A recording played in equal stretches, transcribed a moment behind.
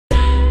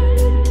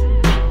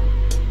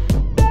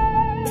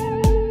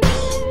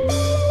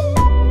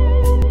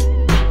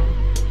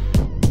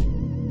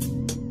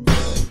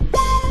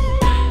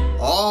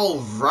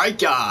Alright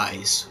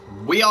guys,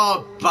 we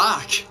are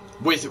back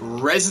with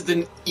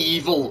Resident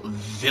Evil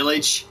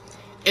Village.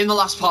 In the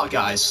last part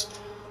guys,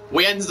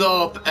 we ended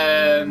up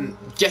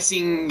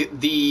getting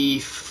the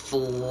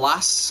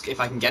flask, if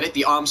I can get it,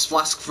 the arms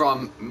flask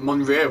from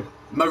Maru.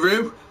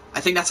 I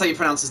think that's how you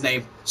pronounce his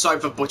name. Sorry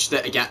if I butchered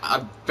it again,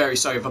 I'm very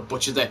sorry if I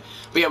butchered it.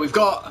 But yeah, we've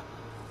got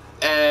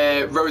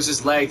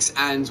Rose's legs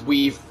and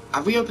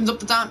have we opened up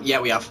the dam?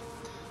 Yeah, we have.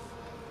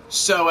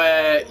 So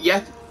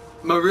yeah.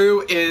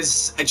 Maru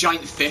is a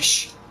giant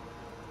fish,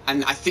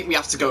 and I think we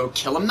have to go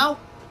kill him now?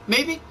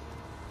 Maybe?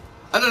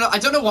 I don't know. I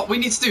don't know what we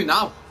need to do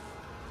now.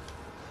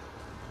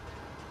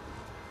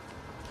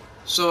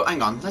 So,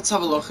 hang on. Let's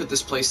have a look at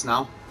this place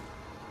now.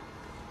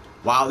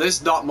 Wow,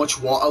 there's not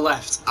much water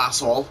left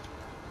at all.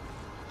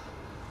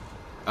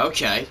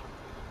 Okay.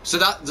 So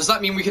does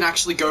that mean we can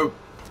actually go,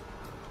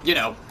 you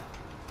know,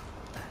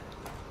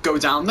 go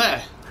down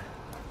there?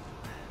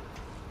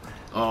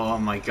 Oh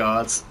my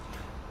god.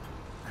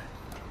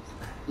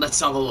 Let's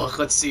have a look.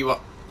 Let's see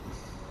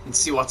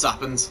what's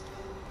happened.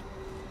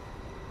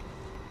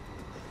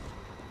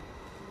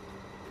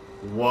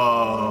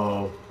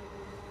 Whoa.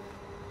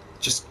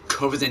 Just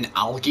covered in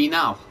algae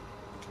now.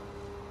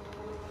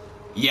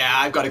 Yeah,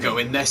 I've got to go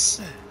in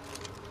this.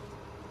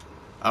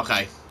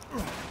 Okay.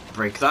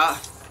 Break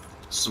that.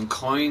 Some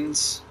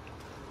coins.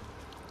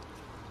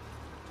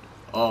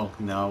 Oh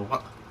no.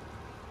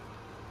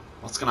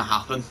 What's gonna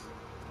happen?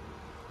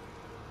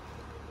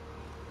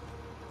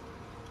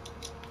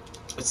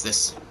 What's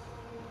this?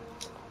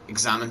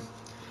 Examine.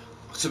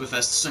 October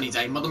 1st, sunny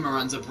day. Mother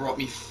Miranda brought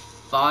me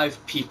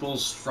 5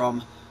 peoples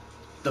from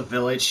the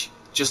village,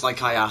 just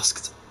like I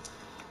asked.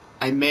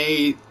 I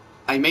made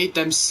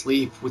them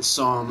sleep with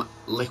some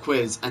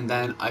liquid, and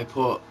then I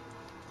put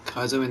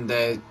cardo in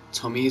their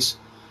tummies.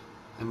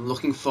 I'm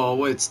looking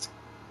forward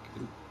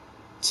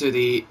to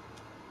the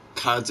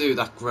cardo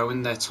that grow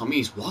in their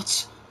tummies.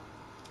 What?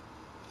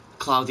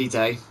 Cloudy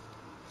day.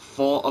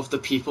 4 of the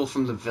people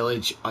from the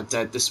village are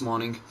dead this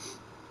morning.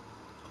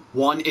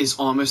 1 is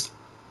almost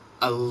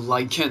a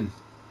lichen.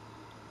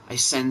 I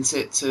sent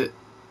it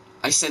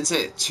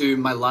to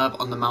my lab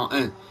on the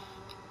mountain.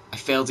 I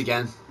failed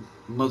again.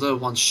 Mother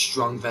wants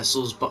strong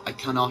vessels, but I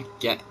cannot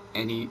get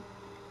any.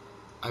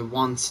 I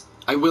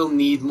will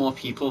need more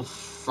people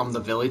from the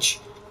village.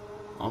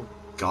 Oh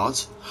god.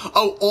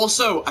 Oh,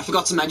 also, I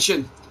forgot to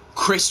mention,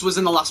 Chris was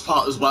in the last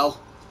part as well.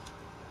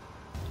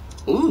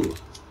 Ooh.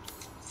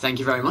 Thank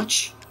you very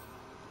much.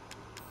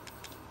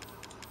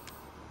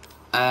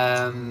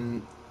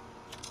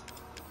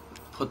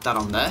 Put that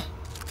on there.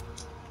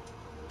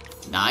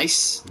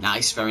 Nice,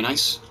 nice, very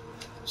nice.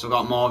 So I've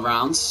got more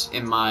rounds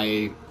in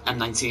my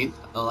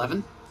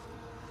M1911.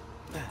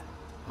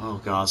 Oh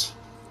god.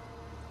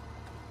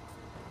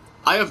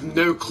 I have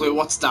no clue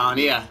what's down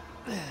here.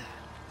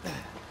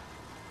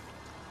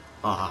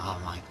 Oh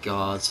my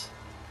god.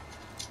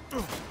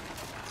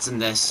 What's in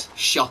this?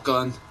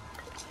 Shotgun,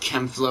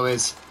 chem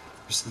fluid,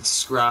 just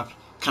scrap.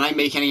 Can I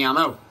make any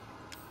ammo?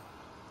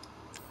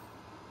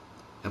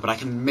 No, but I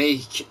can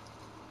make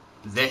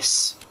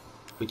this,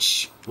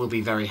 which will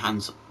be very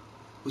handy.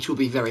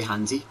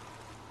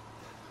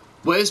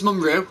 Where's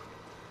Maru?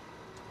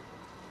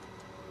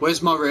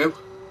 Where's Maru?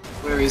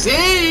 Where is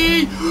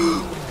he?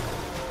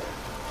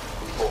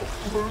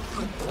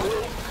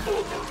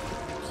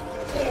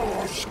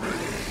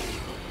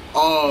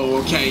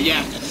 Oh, okay,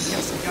 yeah.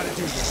 Yes, I gotta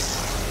do this.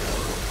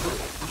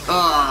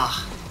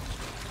 Ah.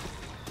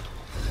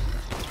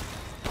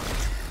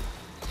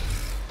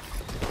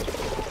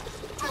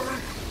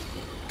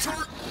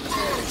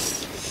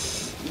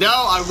 No,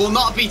 I will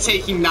not be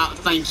taking that,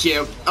 thank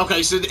you.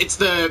 Okay, so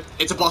it's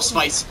a boss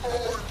fight.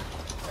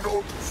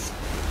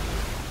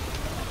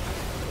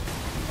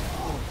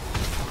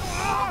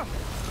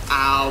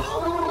 Ow.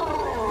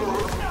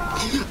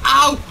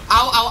 Ow!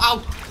 Ow, ow,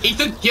 ow!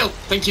 Ethan, heal!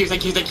 Thank you,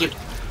 thank you, thank you.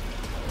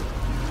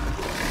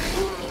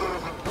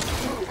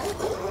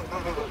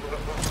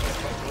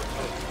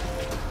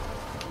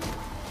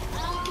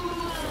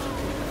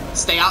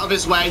 Stay out of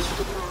his way.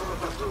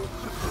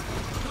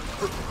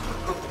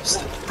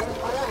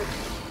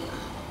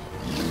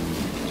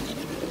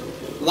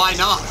 Why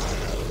not?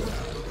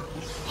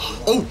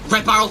 Oh,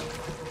 red barrel!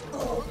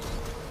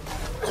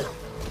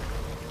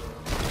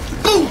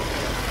 Boom!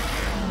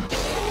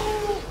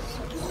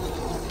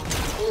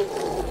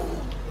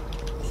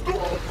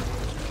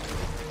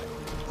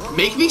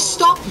 Make me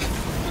stop!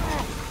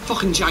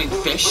 Fucking giant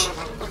fish.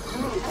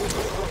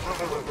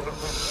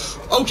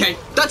 Okay,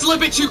 that's a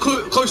little bit too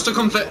close to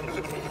comfort.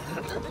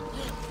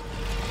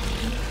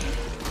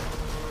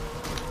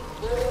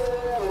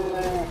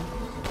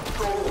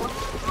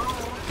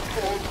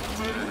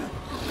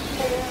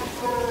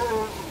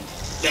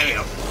 There we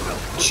go.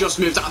 Just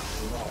moved up.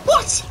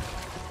 What?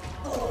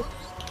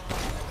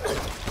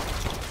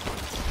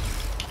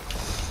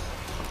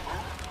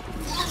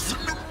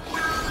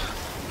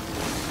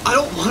 I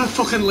don't want to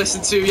fucking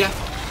listen to you.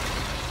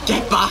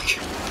 Get back.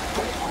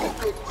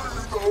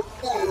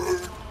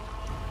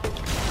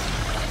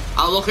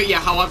 I'll look at you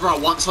however I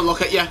want to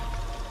look at you.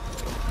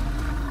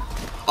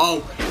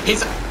 Oh,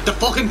 the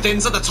fucking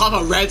things at the top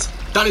are red.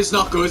 That is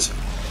not good.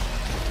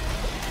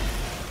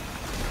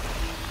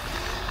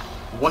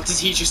 What did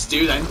he just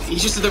do then? He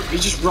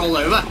just rolled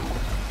over.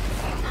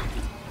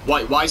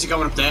 Why is he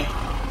going up there?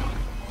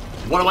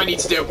 What do I need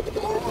to do?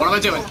 What am I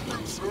doing?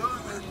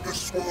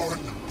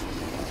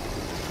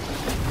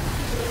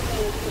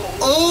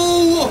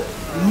 Oh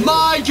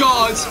my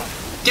god!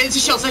 Get into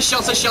shelter,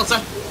 shelter, shelter.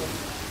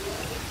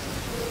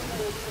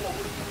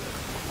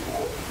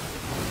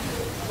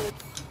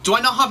 Do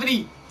I not have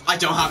any? I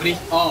don't have any.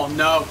 Oh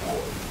no.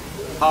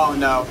 Oh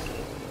no.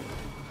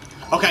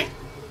 Okay.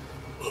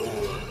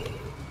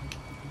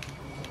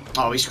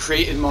 Oh, he's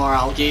created more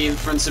algae in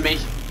front of me.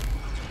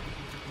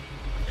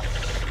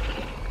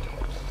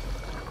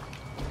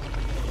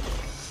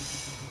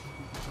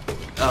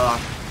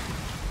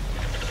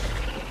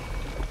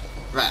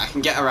 Right, I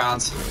can get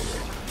around.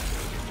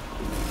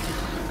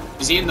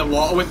 Is he in the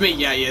water with me?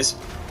 Yeah, he is.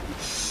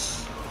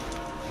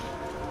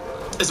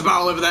 There's a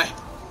barrel over there.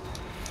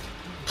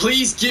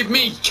 Please give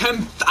me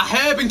a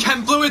herb and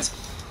chem fluid.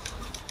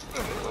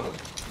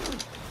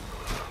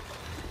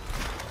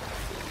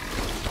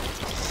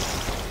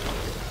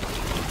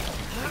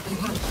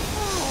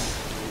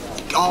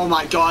 Oh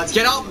my god,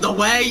 get out of the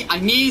way! I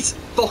need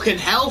fucking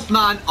health,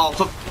 man! Oh,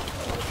 for...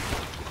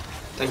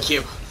 Thank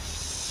you.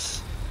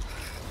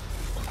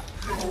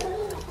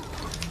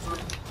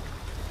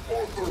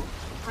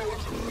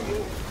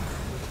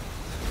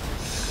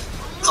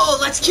 Oh,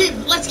 let's keep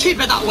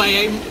it that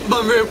way, eh,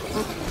 Monroe?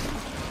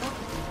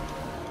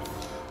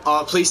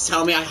 Oh, please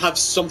tell me I have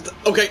something.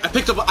 Okay, I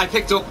picked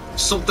up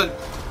something.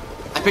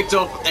 I picked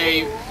up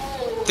a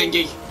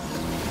thingy.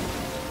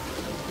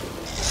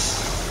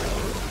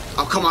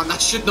 Oh, come on,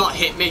 that should not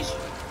hit me.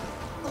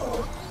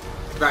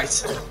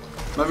 Right.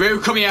 Maru,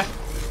 come here.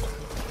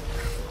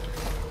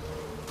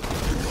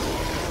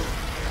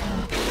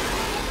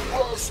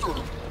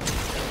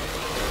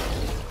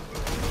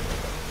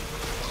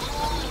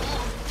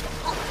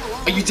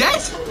 Are you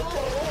dead?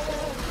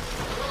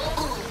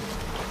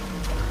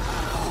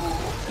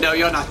 No,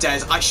 you're not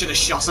dead. I should have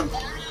shot him.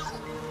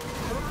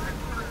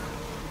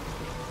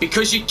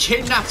 Because you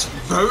kidnapped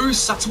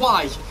Rose, that's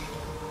why.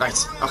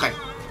 Right, okay.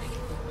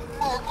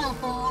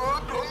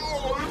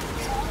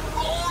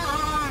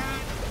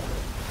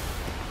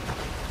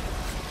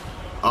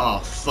 Oh,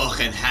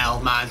 fucking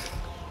hell, man.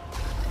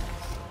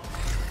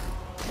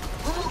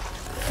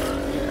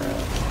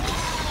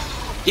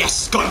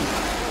 Yes, got him.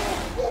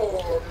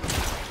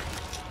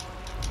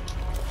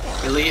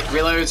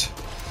 Reload.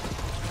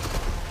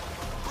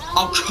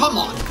 Oh, come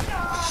on.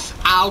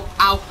 Ow,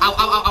 ow, ow, ow,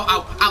 ow, ow,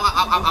 ow, ow,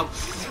 ow, ow, ow.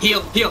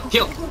 Heal, heal,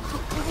 heal.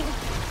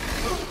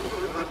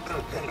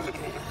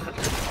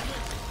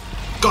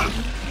 Got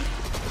him.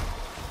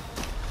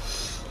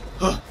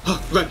 Run,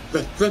 run,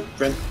 run,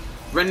 run.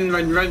 Run,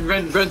 run, run,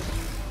 run, run.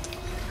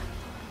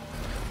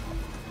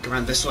 Go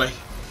around this way.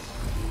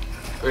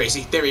 Where is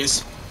he? There he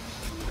is.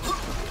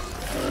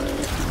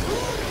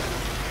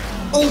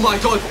 Oh my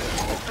god!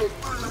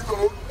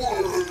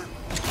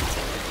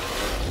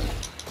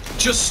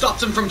 Just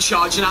stopped him from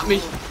charging at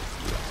me.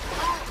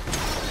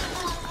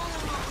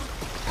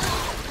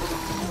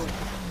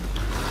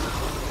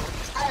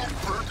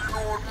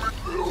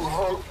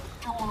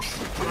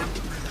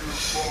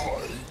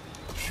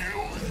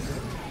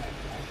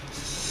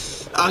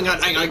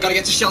 Hang on, gotta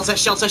get to shelter,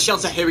 shelter,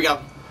 shelter. Here we go.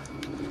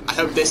 I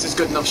hope this is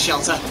good enough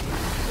shelter.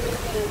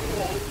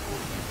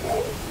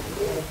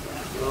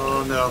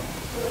 Oh no.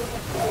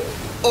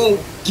 Oh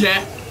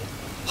yeah.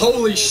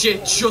 Holy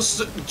shit,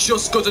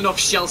 just good enough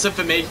shelter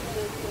for me.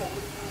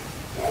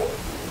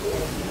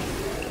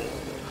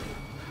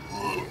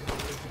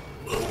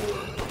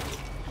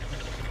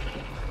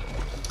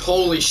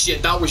 Holy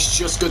shit, that was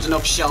just good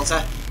enough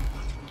shelter.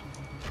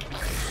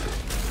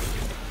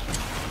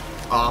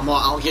 Oh, more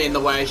algae in the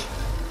way.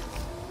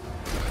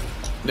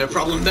 No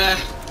problem there.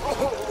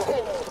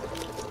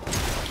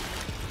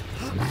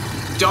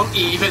 Don't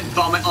even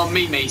vomit on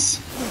me, mate.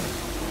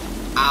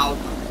 Ow.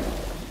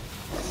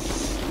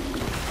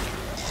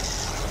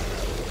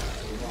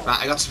 Right,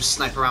 I got some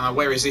sniper ammo.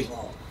 Where is he?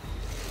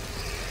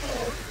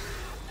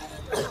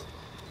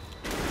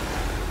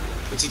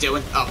 What's he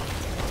doing? Oh.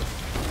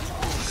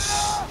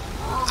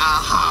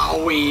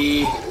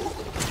 Ahowie.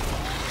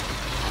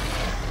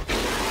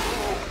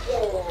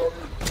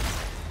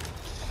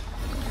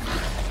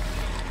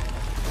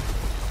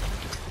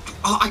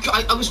 Oh,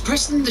 I was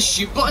pressing the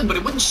shoot button, but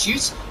it wouldn't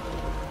shoot.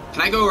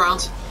 Can I go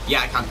around?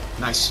 Yeah, I can.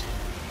 Nice.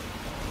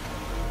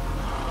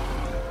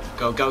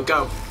 Go, go,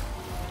 go.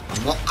 And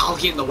what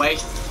algae in the way?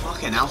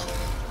 Fucking hell.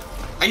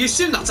 I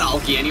assume that's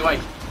algae anyway.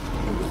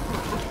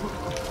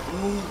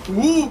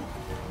 Woo!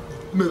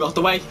 Move out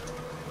the way.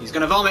 He's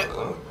gonna vomit.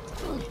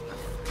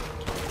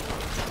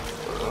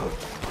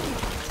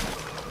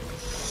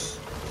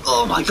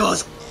 Oh my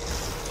god.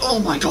 Oh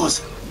my god.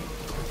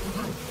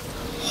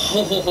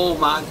 Oh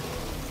man.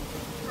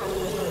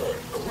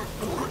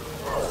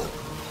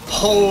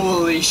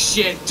 Holy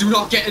shit. Do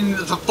not get in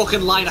the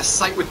fucking line of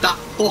sight with that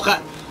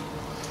fucker.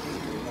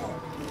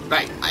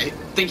 Right, I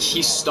think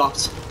he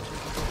stopped.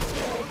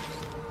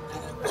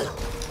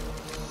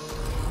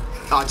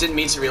 Oh, I didn't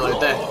mean to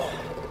reload there.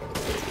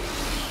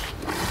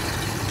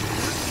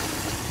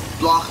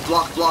 Block,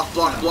 block, block,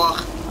 block,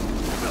 block.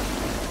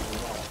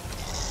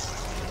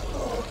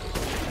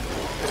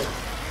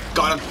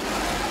 Got him.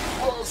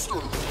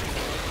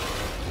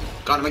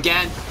 Got him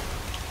again.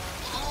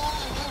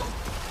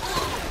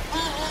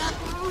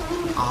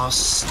 Oh,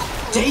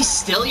 stay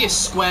still, you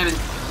squirming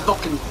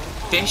fucking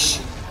fish.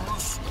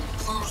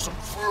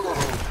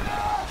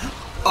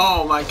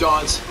 Oh my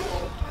god.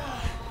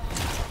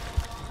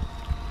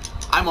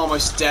 I'm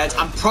almost dead.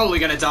 I'm probably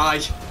gonna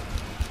die.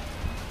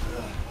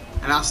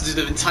 And I have to do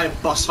the entire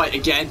boss fight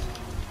again.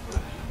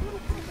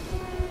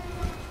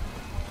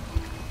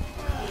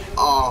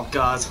 Oh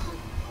god.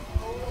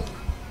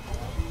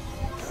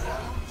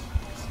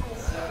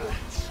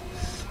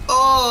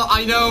 Oh,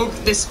 I know.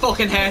 This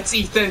fucking hurts,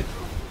 Ethan.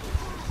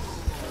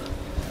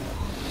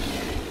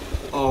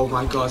 Oh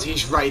my god,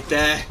 he's right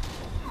there.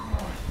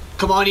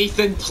 Come on,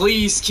 Ethan,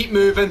 please keep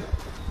moving.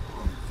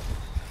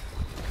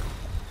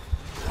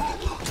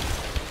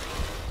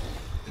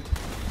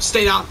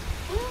 Stay down.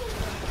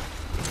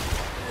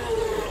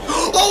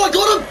 Oh, I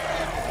got him!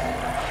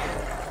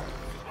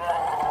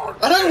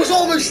 And I was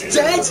almost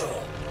dead.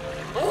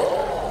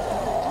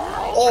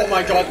 Oh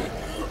my god.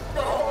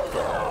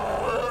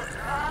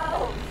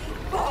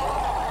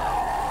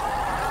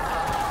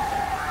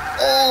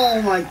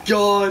 Oh my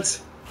god.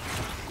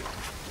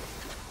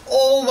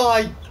 Oh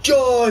my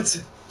god.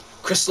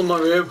 Crystal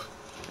Maru.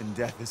 In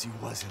death as he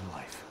was in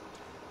life.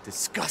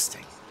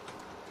 Disgusting.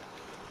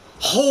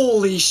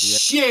 Holy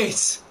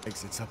shit.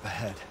 Exit's up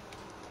ahead.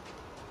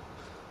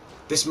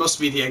 This must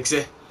be the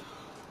exit.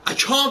 I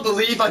can't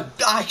believe I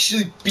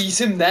actually beat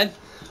him then.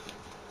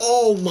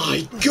 Oh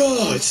my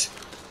god.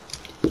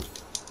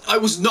 I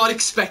was not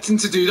expecting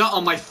to do that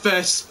on my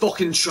first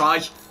fucking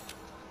try.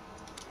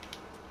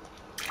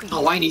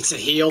 Oh, I need to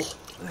heal.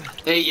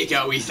 There you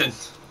go, Ethan.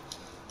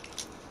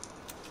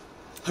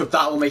 Hope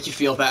that will make you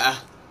feel better.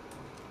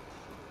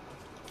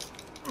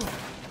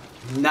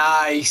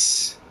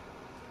 Nice.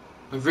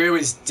 Maru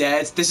is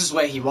dead. This is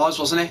where he was,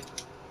 wasn't it?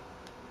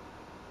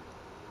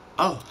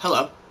 Oh,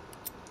 hello.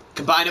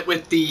 Combine it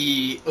with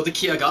the other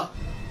key I got.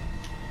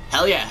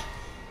 Hell yeah.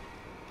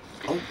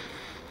 Oh.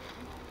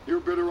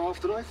 You're better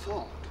off than I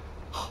thought.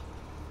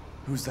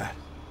 Who's that?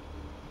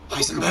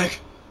 Heisenberg.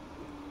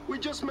 We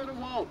just met a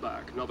while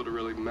back, not that it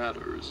really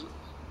matters.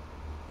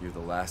 You're the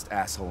last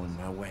asshole in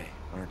my way,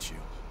 aren't you?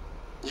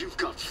 You've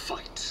got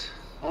fight.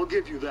 I'll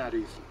give you that,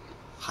 Ethan.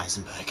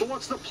 Heisenberg. But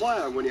what's the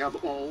plan when you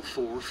have all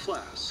 4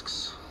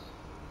 flasks?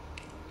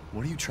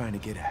 What are you trying to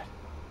get at?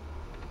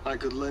 I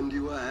could lend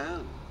you a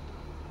hand.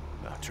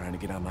 Not trying to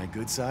get on my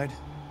good side?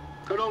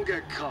 Now don't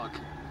get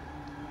cocky.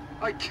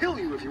 I'd kill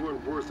you if you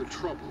weren't worth the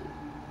trouble.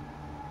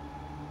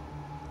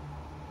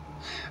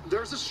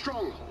 There's a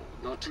stronghold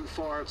not too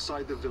far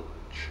outside the village.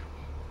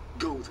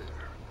 Go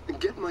there and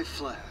get my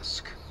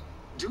flask.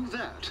 Do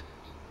that,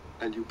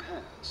 and you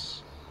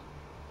pass.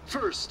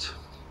 First,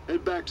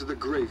 head back to the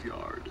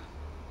graveyard.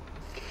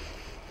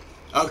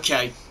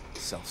 Okay.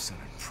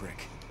 Self-centered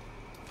prick.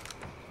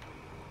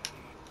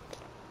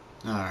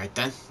 Alright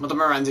then. Mother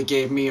Miranda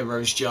gave me a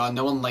rose jar.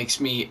 No one likes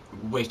me,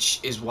 which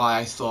is why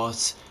I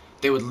thought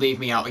they would leave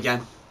me out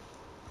again.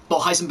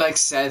 But Heisenberg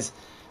said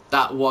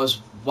that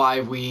was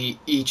why we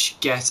each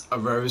get a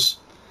rose.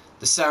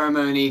 The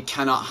ceremony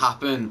cannot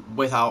happen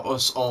without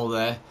us all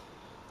there.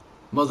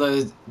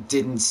 Mother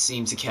didn't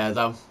seem to care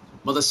though.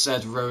 Mother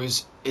said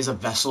Rose is a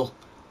vessel.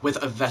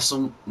 With a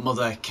vessel,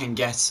 Mother can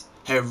get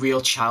her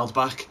real child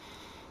back.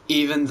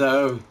 Even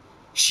though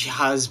she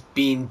has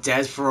been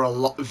dead for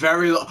a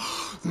very long...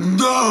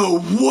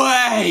 No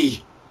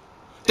way!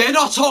 They're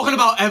not talking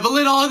about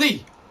Evelyn, are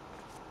they?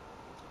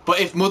 But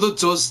if Mother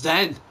does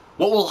then,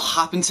 what will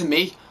happen to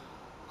me?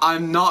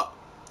 I'm not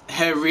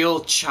her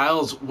real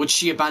child. Would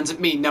she abandon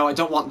me? No, I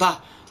don't want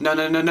that. No,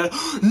 no, no, no.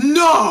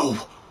 No!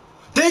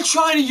 They're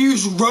trying to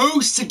use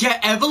Rose to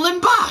get Evelyn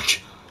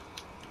back!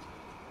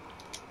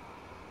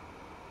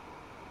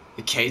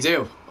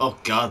 Kado. Oh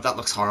god, that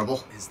looks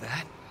horrible. Is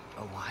that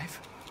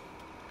alive?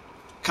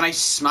 Can I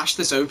smash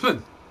this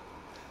open?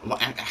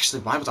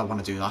 Actually, why would I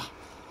want to do that?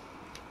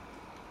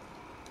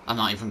 I'm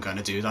not even going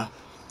to do that.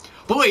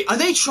 But wait, are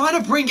they trying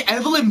to bring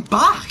Evelyn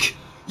back?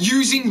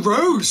 Using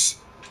Rose?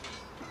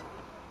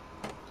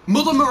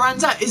 Mother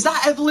Miranda, is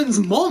that Evelyn's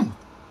mum?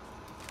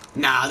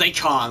 Nah, they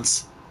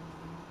can't.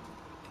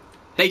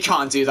 They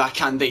can't do that,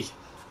 can they?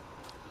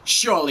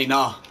 Surely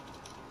not.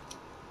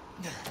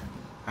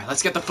 Right,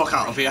 let's get the fuck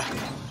out of here.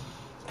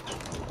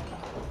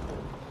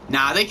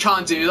 Nah, they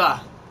can't do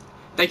that.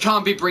 They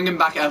can't be bringing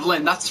back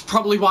Evelyn. That's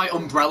probably why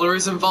Umbrella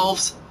is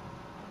involved.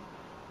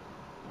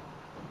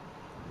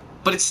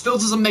 But it still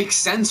doesn't make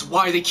sense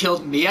why they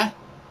killed Mia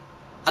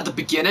at the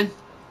beginning.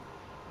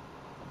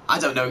 I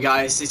don't know,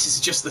 guys. This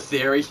is just a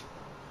theory.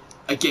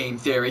 A game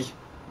theory.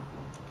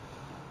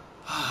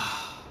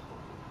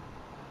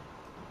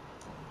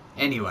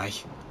 Anyway.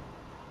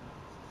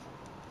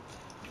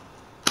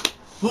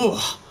 Whew.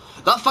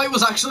 That fight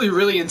was actually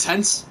really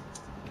intense.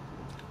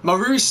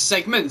 Maru's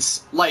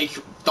segments, like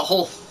the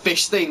whole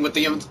fish thing with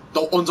the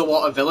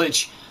underwater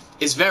village,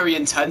 is very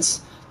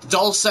intense. The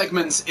doll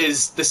segment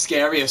is the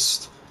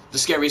scariest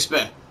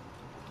bit.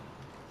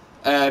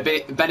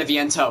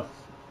 Beneviento.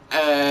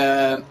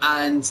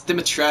 And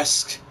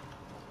Dimitrescu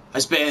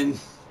has been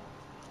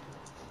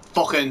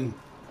fucking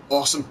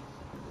awesome.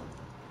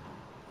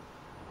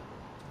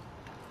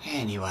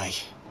 Anyway,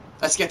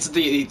 let's get to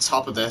the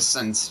top of this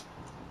and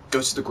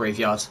go to the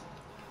graveyard.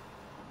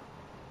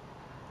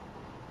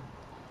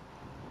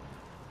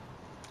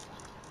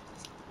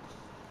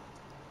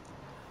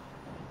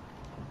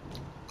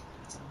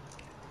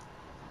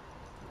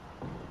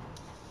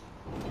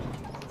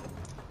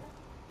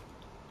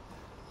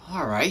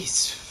 Alright,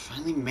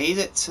 finally made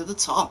it to the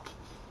top.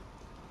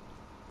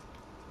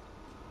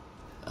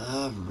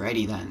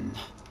 Alrighty then.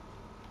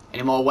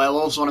 Any more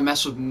werewolves want to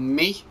mess with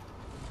me?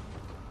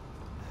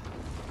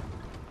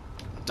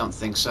 I don't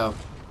think so.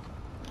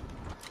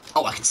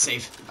 Oh, I can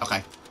save.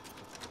 Okay.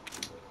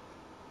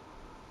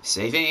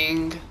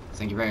 Saving.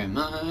 Thank you very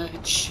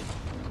much.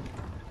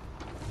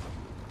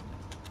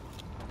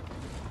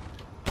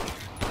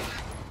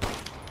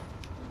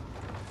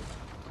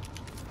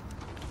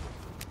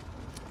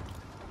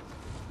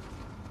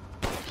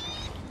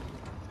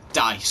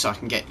 Die so I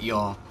can get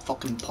your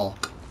fucking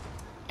pork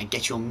and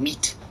get your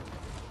meat.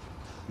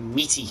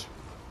 Meaty.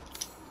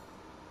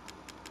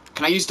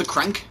 Can I use the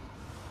crank?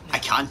 I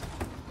can.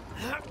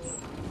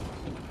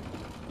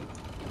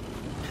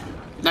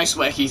 Nice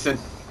work, Ethan.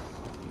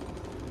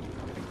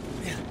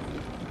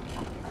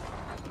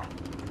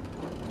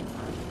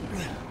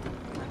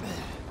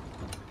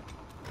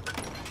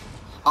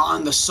 Oh,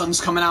 and the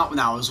sun's coming out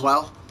now as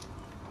well.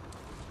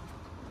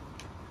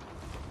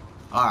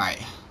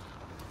 Alright.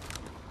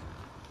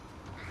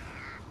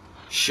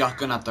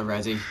 Shotgun at the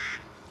ready.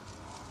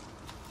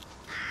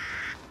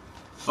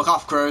 Fuck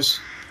off, crows.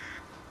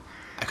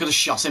 I could have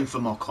shot him for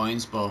more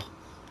coins, but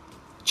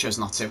chose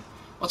not to.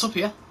 What's up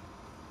here?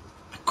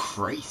 A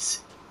crate.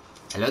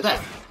 Hello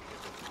there.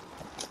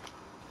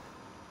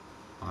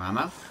 More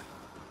ammo.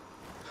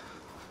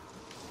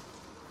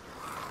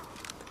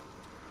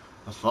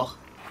 The fuck?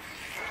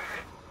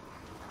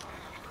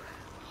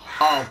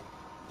 Oh,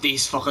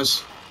 these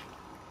fuckers.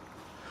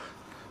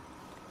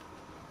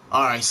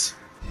 Alright.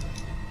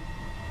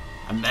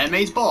 A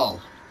mermaid's ball.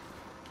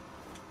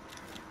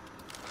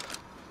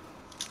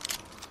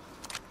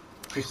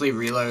 Quickly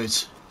reload.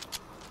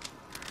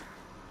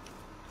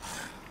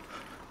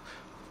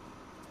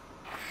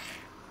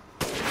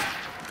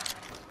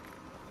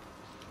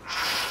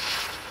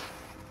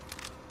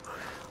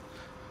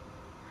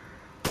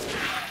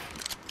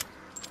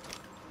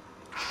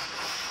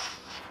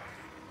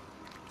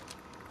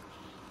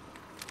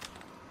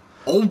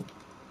 Oh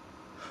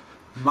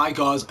my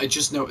god, I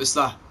just noticed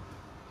that.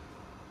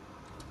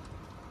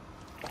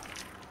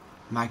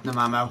 Magnum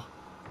ammo.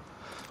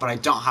 But I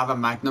don't have a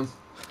magnum.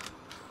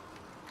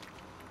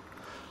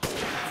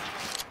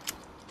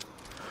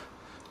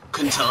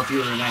 Couldn't tell if you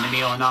were an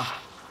enemy or not.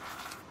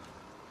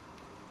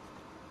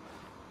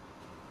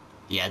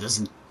 Yeah, it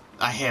doesn't.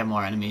 I hear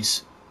more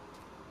enemies.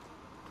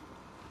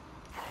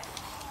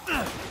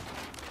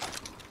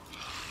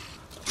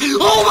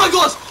 Oh my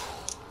god!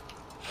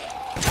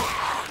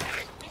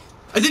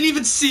 I didn't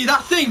even see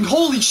that thing!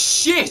 Holy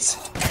shit!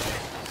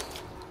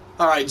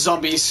 Alright,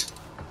 zombies.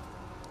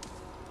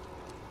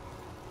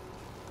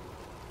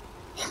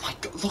 Oh my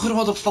god, look at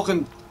all the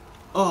fucking...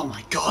 Oh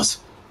my god.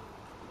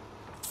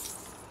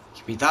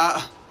 Give me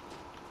that.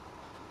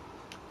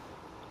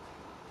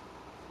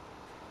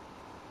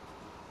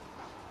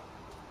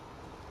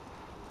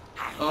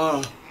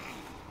 Oh.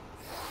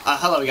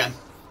 Hello again.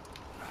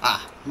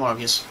 More of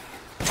yous.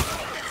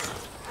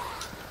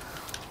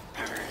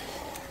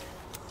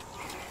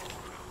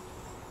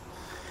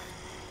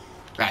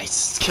 Right,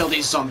 let's kill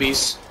these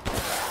zombies.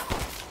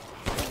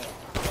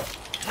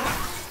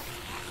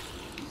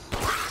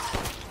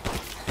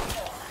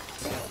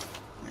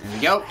 There we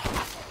go.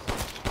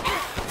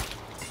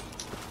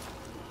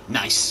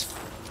 Nice.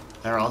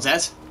 They're all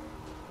dead.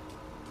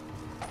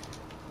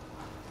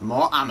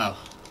 More ammo.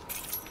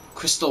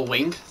 Crystal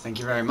wing, thank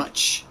you very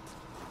much.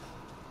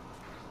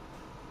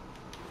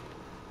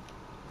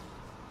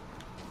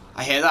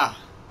 I hear that.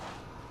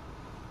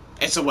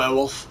 It's a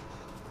werewolf.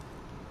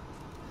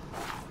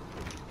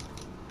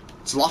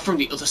 It's a lot from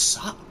the other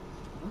side.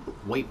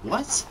 Wait,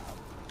 what?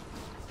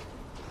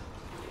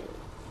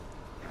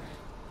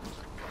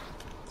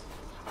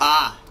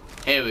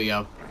 Here we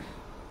go.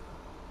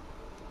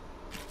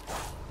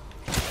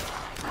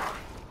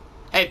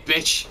 Hey,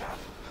 bitch.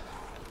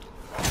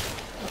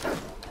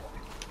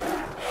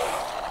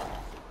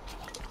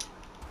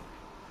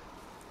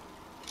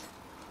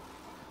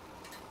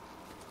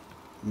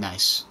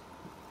 Nice.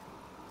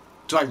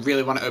 Do I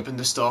really want to open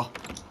this door?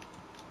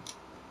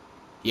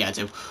 Yeah, I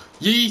do.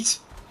 Yeet!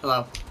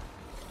 Hello.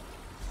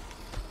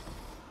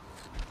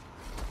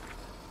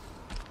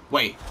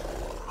 Wait.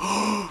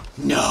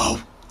 No!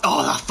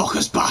 Oh, that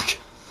fucker's back!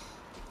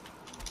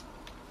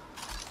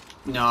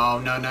 No,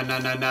 no, no, no,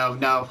 no, no,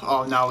 no.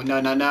 Oh, no, no,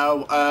 no,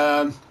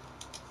 no.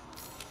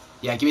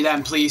 Yeah, give me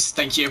them, please.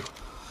 Thank you.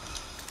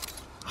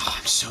 Oh,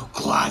 I'm so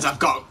glad I've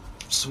got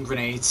some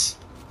grenades.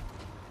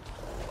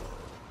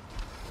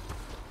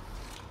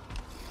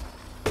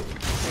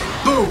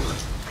 Boom!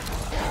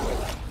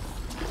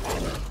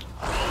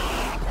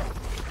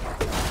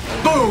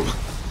 Boom!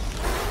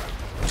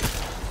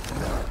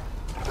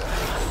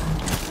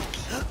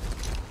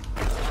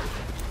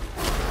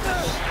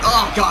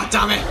 Oh, god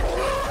damn it!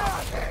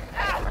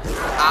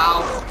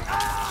 Ow.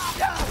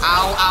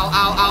 Ow, ow,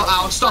 ow,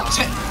 ow, ow.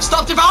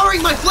 Stop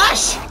devouring my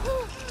flesh!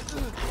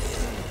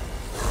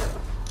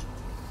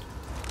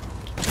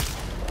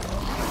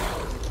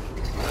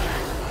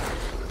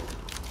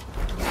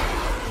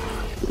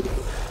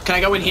 Can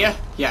I go in here?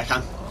 Yeah, I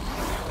can.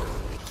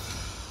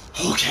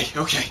 Okay,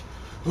 okay,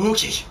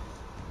 okay.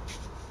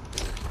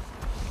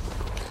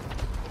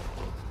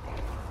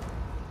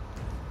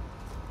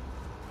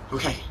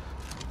 Okay.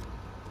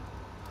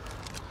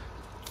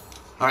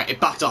 Alright, it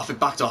backed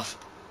off,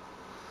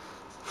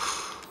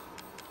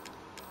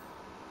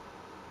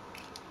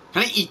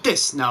 Can I eat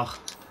this? No.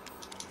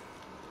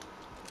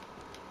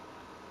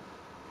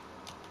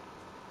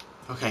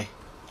 Okay.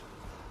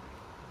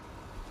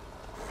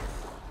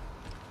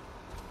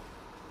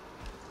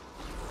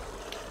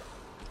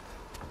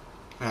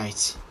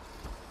 Right.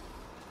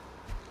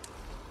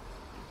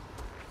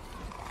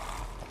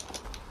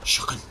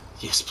 Shotgun.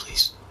 Yes,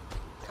 please.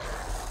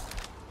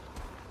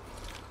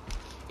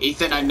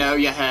 Ethan, I know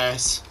you're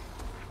hurt.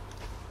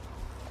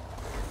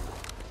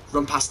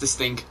 Run past this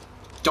thing.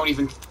 Don't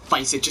even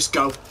fight it, just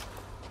go.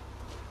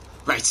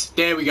 Right,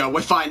 there we go.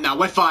 We're fine now,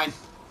 we're fine.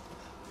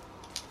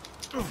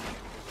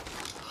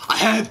 I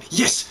have!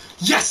 Yes!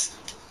 Yes!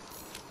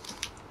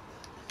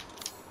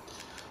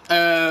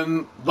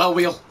 Well,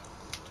 wheel.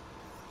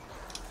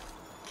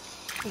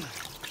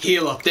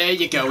 Heal up. There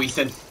you go,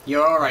 Ethan.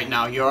 You're alright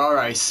now, you're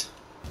alright.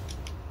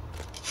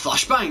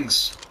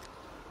 Flashbangs.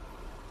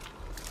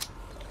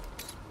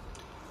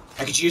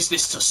 I could use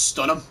this to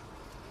stun him.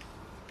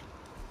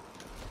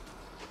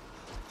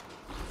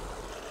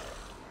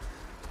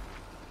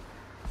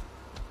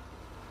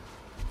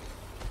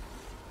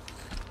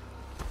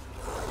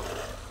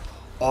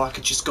 Or I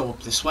could just go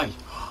up this way.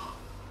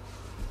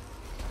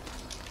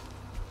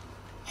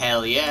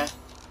 Hell yeah.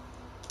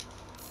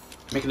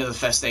 Make another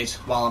first aid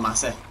while I'm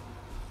at it.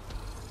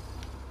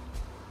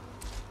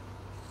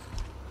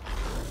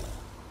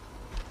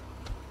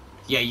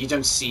 Yeah, you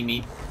don't see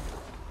me,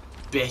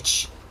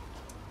 bitch.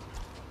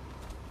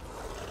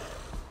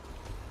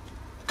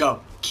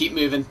 Go. Keep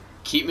moving.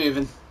 Keep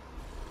moving.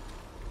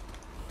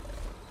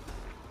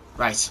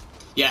 Right.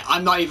 Yeah,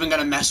 I'm not even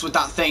gonna mess with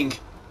that thing.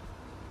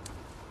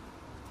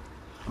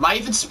 Am I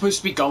even supposed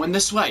to be going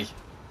this way?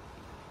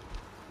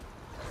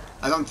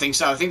 I don't think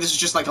so. I think this is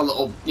just like a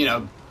little, you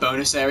know,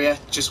 bonus area,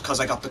 just because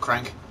I got the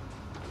crank.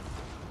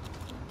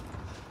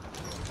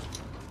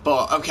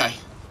 But, okay.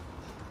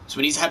 So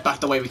we need to head back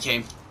the way we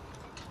came.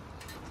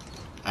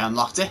 I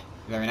unlocked it.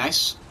 Very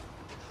nice.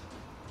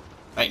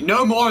 Right,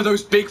 no more of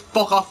those big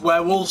fuck-off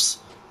werewolves.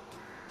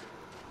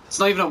 It's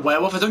not even a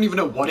werewolf. I don't even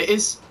know what it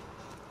is.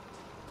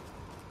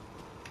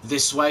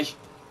 This way.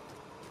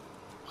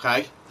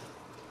 Okay.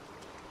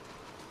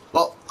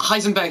 Well,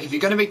 Heisenberg, if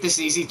you're going to make this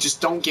easy, just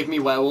don't give me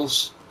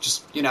werewolves.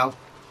 Just, you know,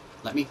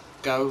 let me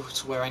go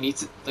to where I need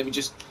to. Let me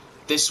just...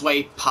 This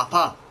way,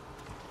 Papa.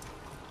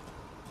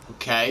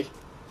 Okay.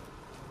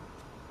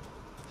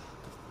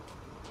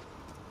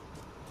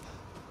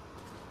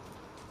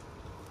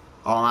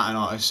 Oh, I'm at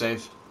an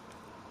autosave.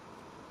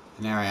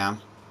 And there I am.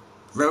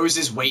 Rose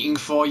is waiting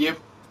for you.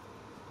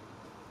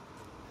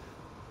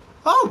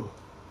 Oh!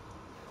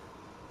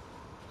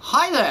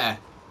 Hi there!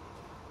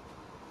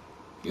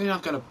 You're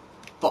not gonna...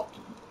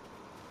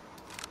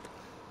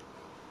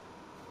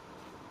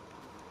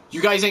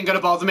 You guys ain't gonna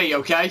bother me,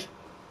 okay?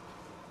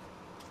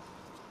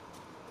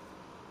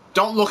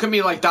 Don't look at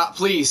me like that,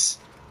 please.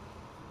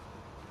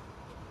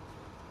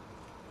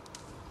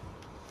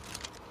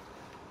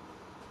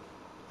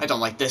 I don't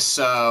like this,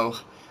 so...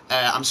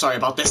 I'm sorry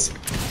about this.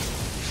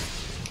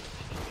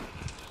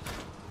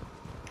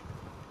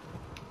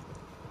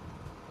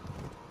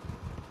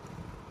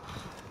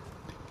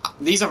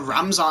 These are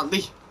rams, aren't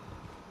they?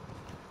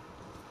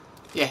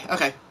 Yeah,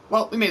 okay.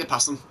 Well, we made it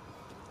past them.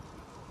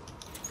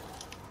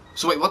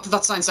 So wait, what did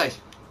that sign say?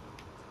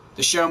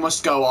 The show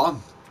must go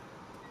on.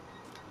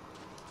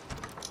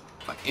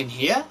 In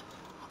here?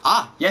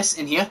 Ah, yes,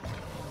 in here.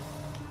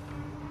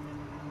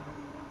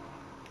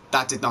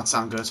 That did not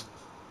sound good.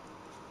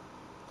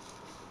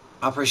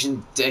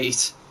 Operation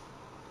date.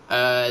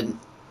 Arrived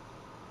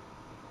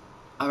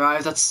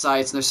at the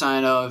site, no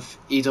sign of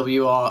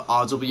EW or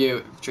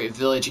RW. Treated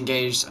village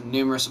engaged in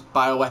numerous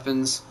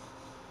bioweapons.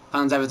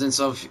 Found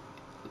evidence of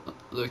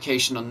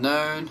location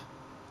unknown.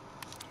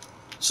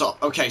 So,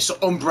 okay, so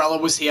Umbrella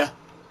was here.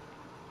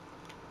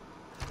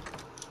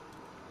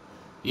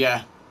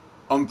 Yeah,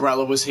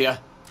 Umbrella was here.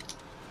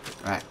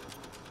 Right,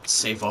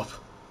 save up.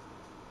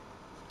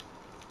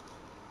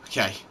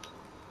 Okay.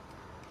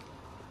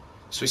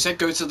 So we said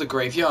go to the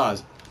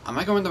graveyard. Am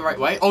I going the right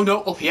way? Oh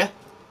no, up here.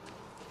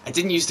 I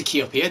didn't use the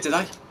key up here, did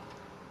I?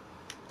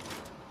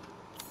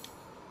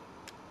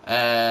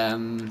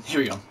 Here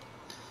we go.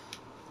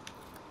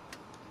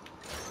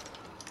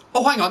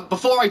 Oh, hang on.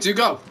 Before I do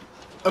go,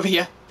 over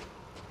here.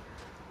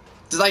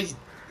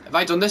 Have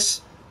I done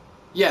this?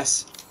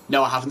 Yes.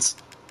 No, I haven't.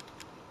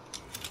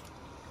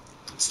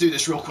 Let's do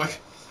this real quick.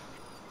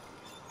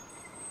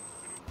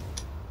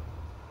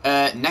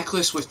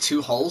 Necklace with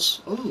 2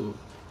 holes. Ooh.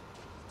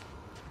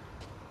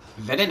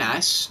 Very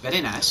nice.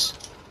 Very nice.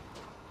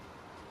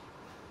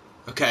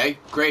 Okay,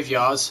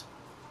 graveyard.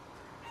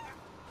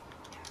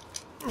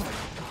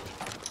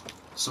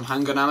 Some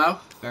handgun ammo.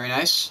 Very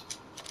nice.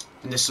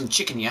 And there's some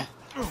chicken here.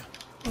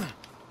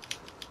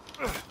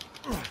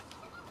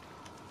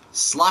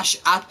 Slash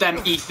at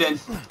them, Ethan.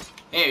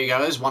 Here you go,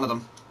 there's one of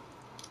them.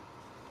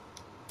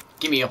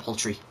 Give me a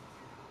poultry.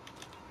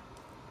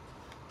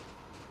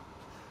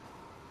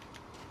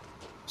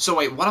 So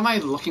wait, what am I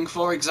looking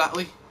for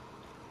exactly?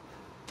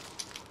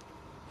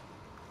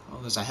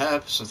 Oh, there's a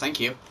herb, so thank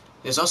you.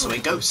 There's also a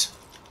goat.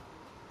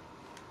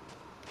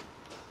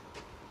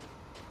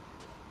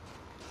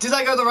 Did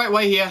I go the right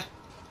way here?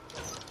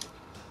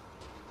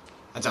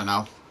 I don't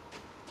know.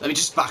 Let me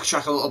just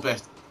backtrack a little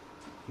bit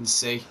and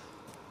see.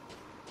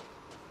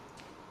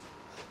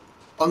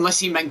 Unless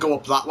he meant go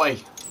up that way.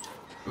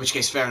 In which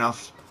case, fair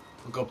enough.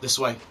 We'll go up this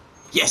way.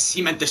 Yes,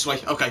 he meant this way.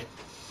 Okay.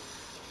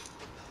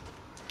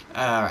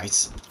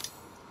 Alright.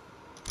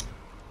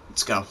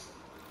 Let's go.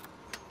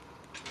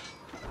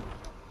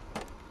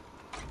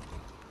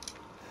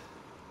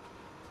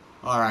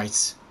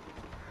 Alright.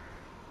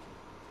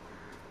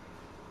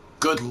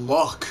 Good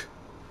luck.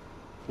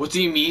 What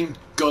do you mean,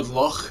 good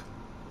luck?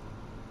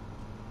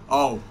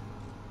 Oh.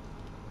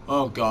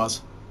 Oh, God.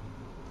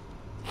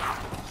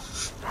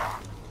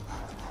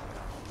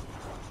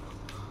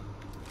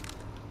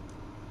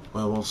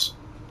 Werewolves.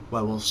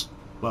 Werewolves.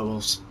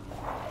 Werewolves.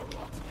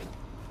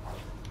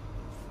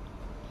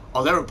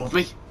 Oh, they're above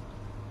me.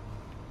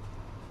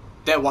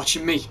 They're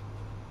watching me.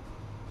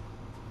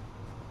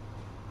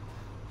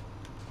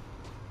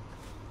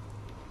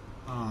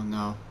 Oh,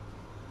 no.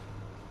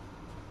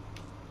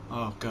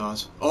 Oh,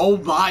 God. Oh,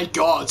 my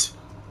God!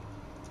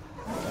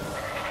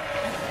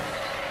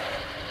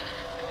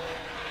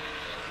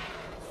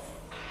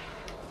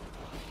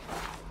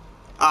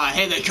 Ah,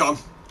 here they come.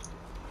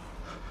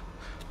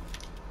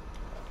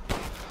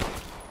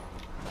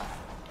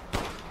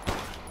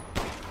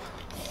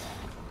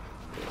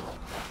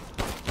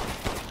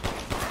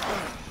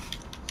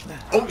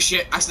 Oh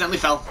shit, accidentally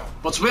fell.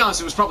 But to be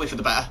honest, it was probably for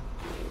the better.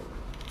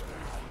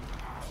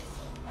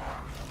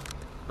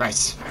 Right.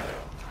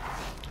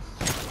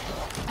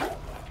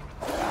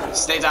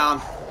 Stay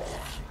down.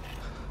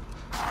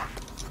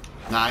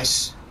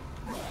 Nice.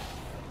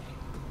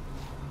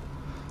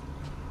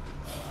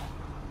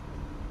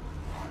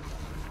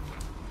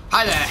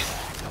 Hi there.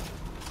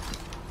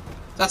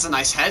 That's a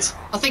nice head.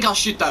 I think I'll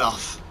shoot that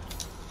off.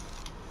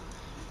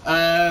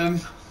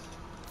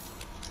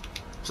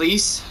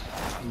 Please.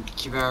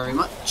 Thank you very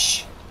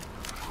much.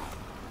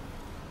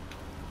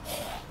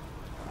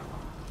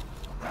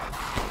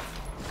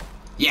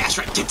 Yeah, that's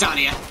right. Get down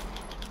here.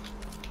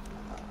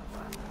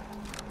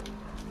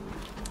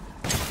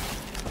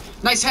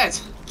 Nice head.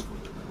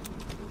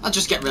 I'll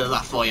just get rid of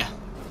that for you.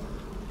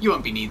 You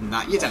won't be needing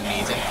that. You don't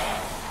need it.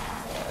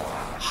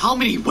 How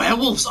many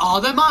werewolves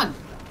are there, man?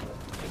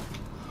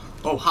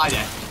 Oh, hi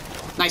there.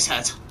 Nice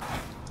head.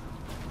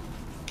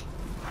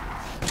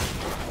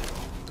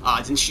 Ah,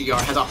 I didn't shoot your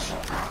head off.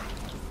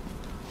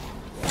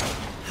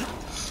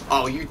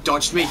 Oh, you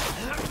dodged me.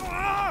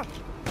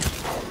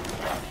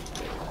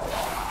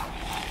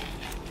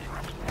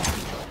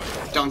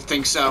 Don't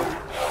think so.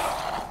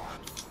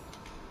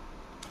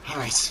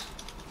 Alright.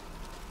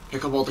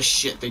 Pick up all the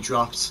shit they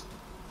dropped.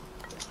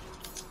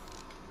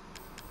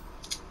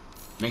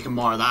 Making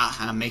more of that,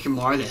 and I'm making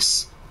more of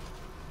this.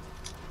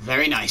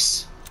 Very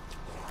nice.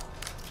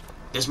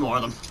 There's more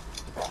of them.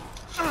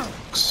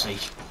 Let's see.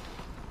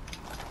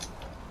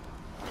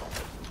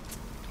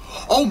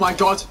 Oh my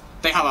god!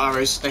 They have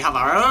arrows. They have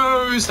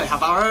arrows. They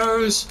have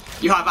arrows.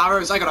 You have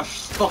arrows. I got a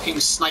fucking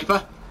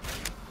sniper.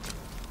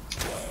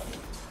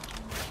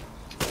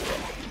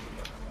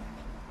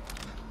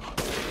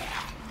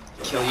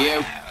 Kill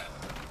you.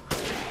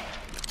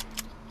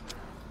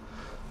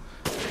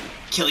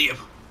 Kill you.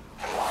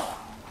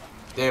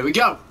 There we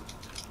go.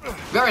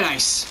 Very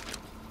nice.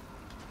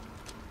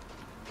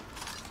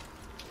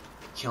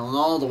 Killing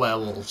all the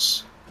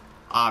werewolves.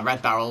 Ah,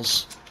 red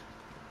barrels.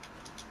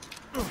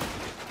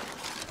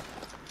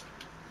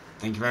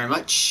 Thank you very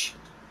much.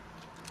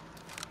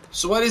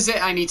 So what is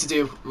it I need to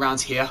do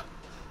around here?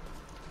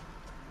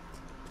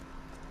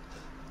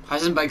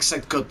 Heisenberg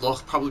said good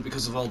luck, probably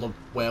because of all the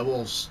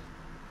werewolves.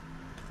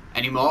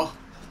 Any more?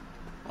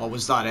 Or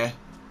was that it?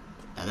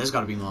 No, there's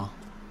gotta be more.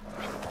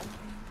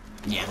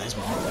 Yeah, there's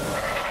more.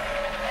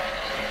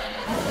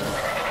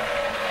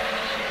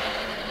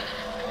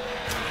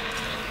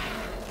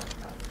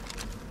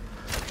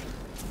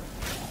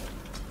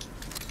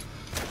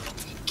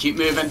 Keep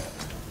moving.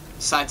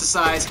 Side to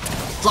side.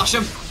 Flash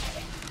him.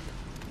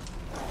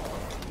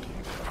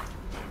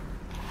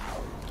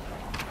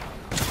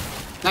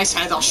 Nice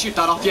head, I'll shoot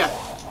that off you.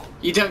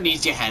 You don't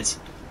need your head.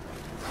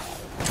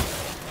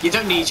 You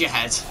don't need your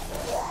head.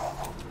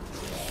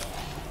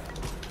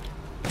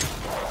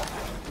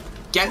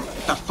 Get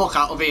the fuck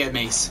out of here,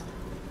 mate.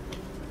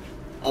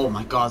 Oh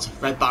my god,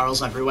 red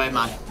barrels everywhere,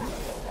 man.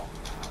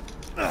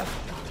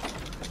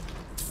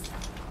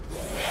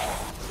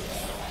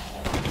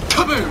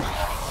 Kaboom!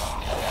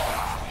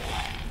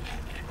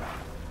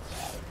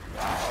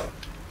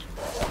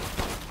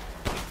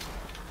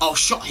 Oh,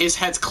 shot his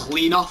head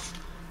clean off.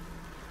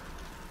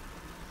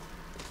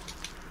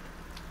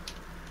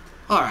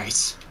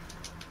 Alright.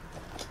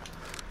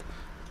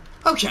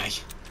 Okay.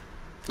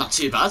 Not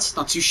too bad,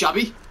 not too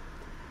shabby.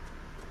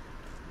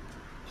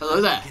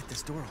 Hello there. Get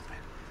this door open.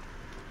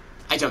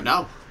 I don't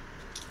know.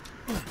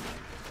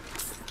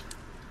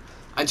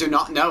 I do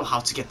not know how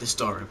to get this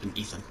door open,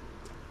 Ethan.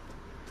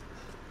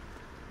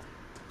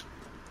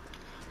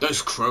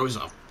 Those crows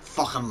are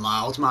fucking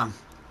loud, man.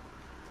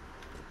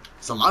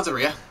 There's a ladder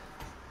here.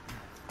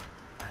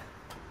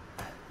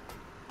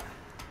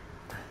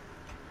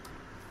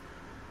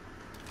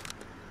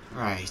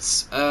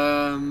 Right,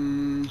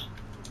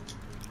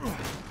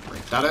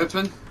 break that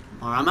open.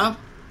 More ammo.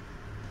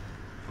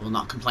 I will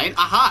not complain.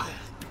 Aha!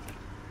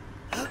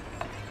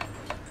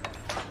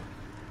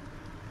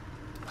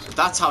 So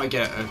that's how I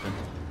get it open.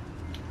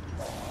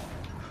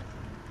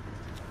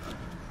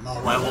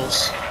 More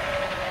werewolves.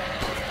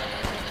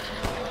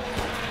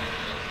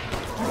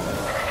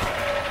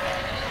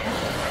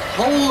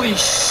 Holy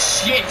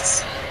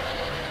shit!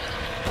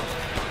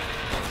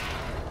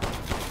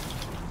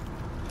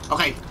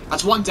 Okay,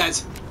 that's one dead.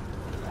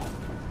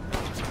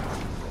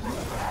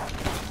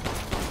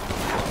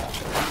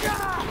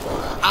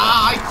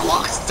 Ah, I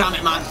blocked. Damn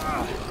it, man.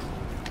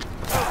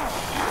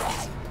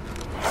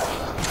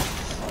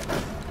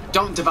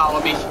 Don't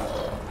devour me.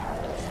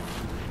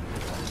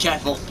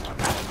 Careful.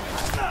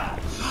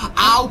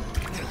 Ow!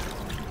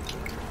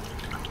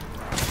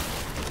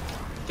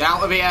 Get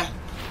out of here.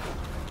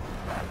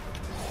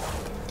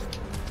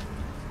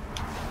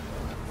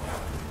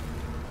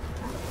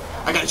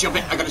 I gotta jump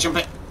it. I gotta jump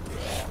it.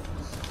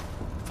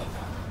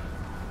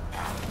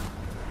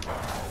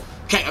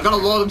 Okay, I've got to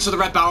lure them to the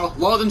red barrel.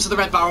 Lure them to the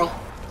red barrel.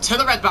 To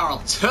the red barrel.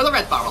 To the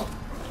red barrel.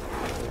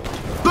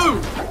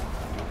 Boom!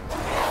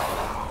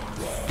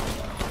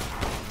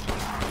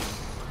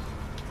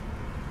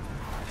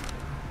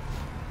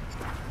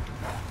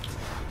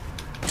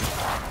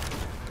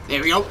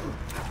 There we go.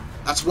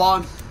 That's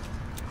one.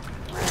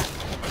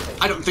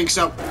 I don't think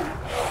so.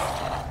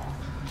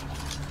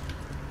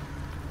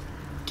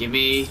 Give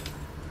me.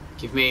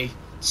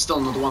 Still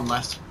another one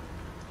left.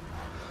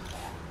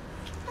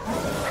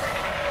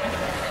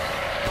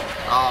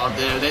 Oh,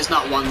 there's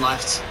not one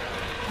left.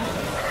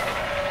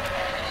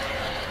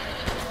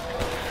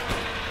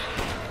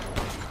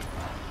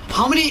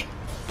 How many?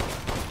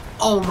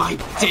 Oh my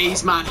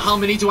days, man. How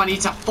many do I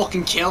need to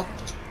fucking kill?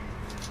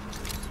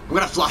 I'm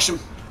gonna flash him.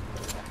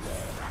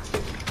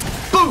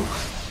 Boom!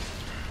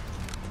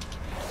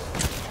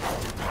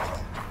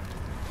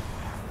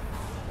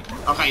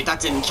 Okay, that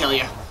didn't kill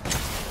you.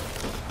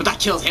 But that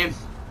killed him.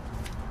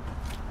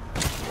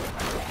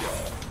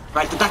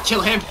 Right, did that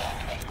kill him?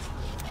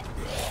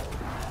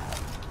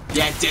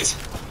 Yeah, it did.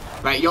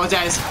 Right, you're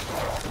dead.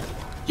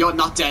 You're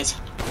not dead.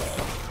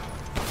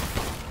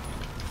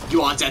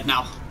 You are dead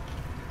now.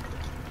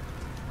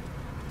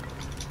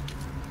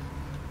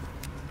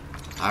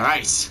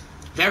 Alright.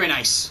 Very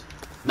nice.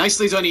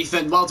 Nicely done,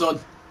 Ethan. Well done.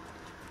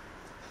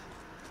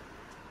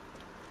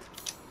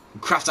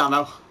 Craft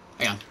ammo.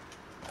 Hang on.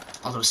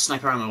 I'll do a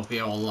sniper ammo up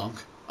here all along.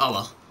 Oh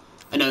well.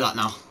 I know that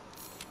now.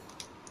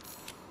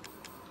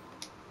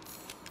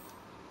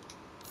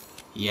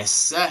 Yes,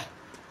 sir.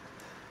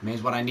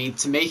 Made what I need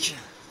to make.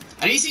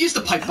 I need to use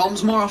the pipe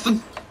bombs more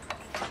often.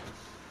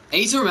 I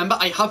need to remember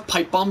I have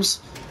pipe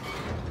bombs.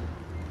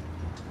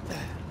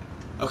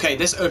 Okay,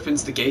 this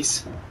opens the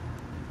gate.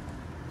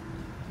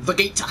 The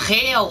gate to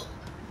hell!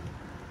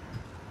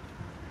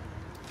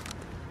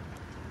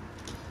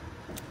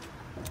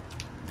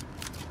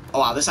 Oh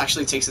wow, this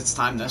actually takes its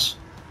time, this.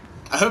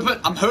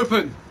 I'm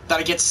hoping that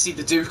I get to see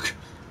the Duke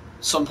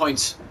some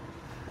point.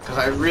 Because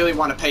I really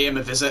want to pay him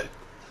a visit.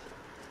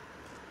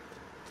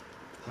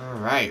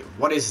 Alright,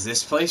 what is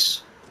this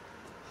place?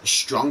 A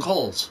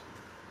stronghold.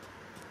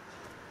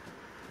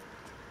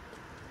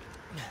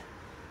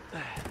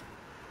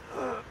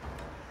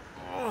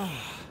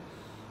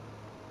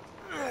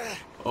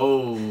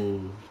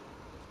 Oh.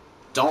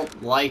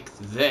 Don't like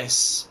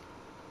this.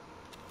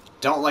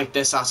 Don't like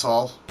this at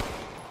all.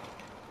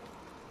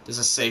 There's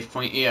a save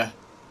point here.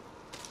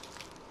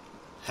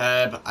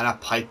 Herb and a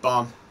pipe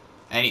bomb.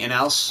 Anything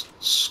else?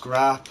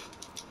 Scrap.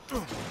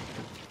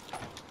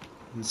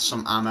 And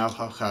some ammo,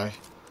 okay.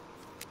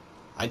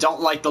 I don't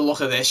like the look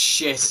of this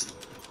shit.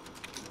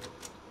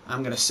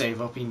 I'm gonna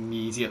save up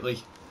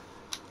immediately.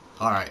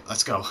 Alright,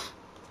 let's go.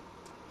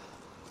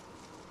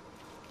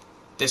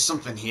 There's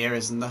something here,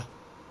 isn't there?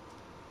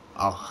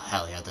 Oh,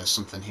 hell yeah, there's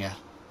something here.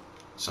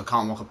 So I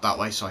can't walk up that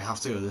way, so I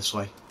have to go this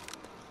way.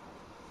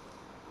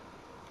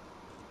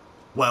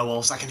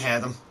 Werewolves, I can hear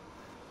them.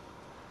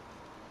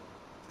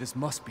 This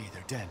must be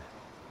their den.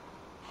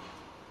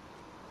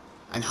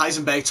 And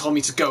Heisenberg told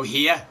me to go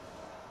here.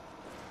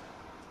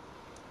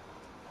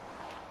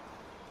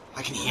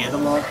 I can hear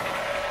them all.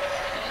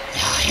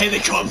 Yeah, here they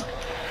come.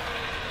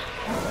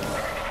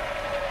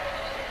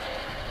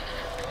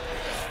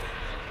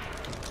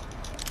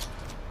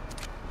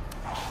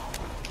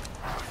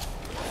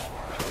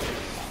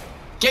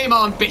 Game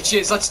on,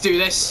 bitches. Let's do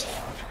this.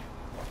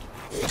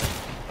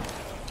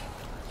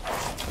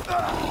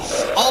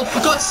 Oh, for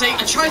God's sake,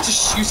 I tried to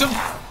shoot him.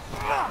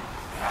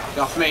 Get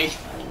off me.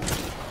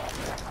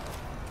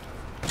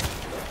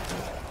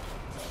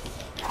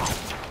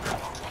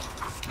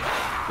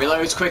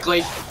 Reload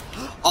quickly.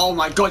 Oh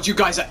my God, you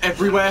guys are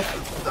everywhere.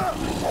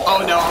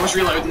 Oh no, I was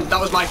reloading. That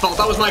was my fault.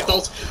 That was my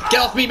fault. Get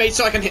off me, mate,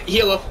 so I can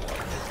heal up.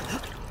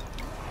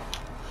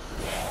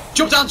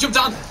 Jump down, jump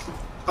down.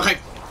 Okay,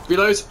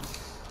 reload.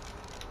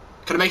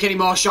 Can I make any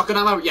more shotgun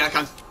ammo? Yeah, I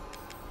can.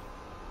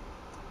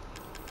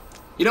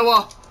 You know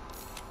what?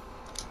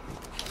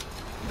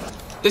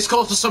 This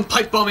calls for some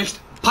pipe bomb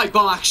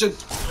action.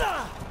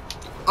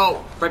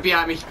 Oh, right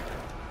behind me.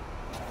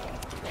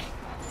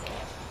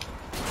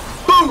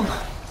 Boom!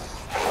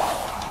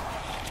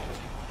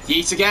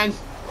 Yeet again.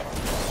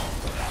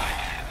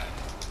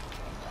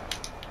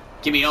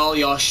 Give me all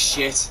your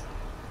shit.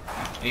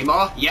 Any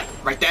more? Yep,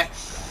 right there.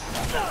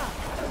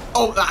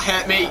 Oh, that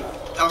hurt me.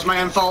 That was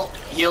my own fault.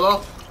 Heal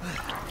up.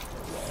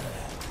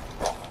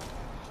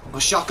 More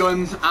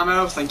shotgun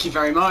ammo, thank you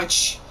very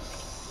much.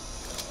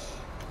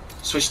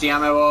 Switch the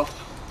ammo up.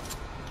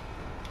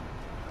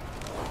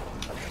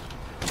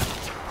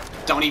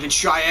 Don't even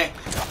try it.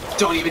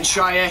 Don't even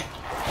try it.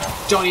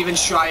 Don't even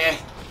try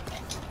it.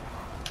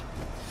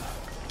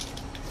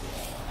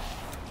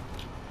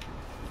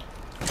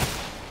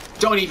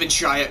 Don't even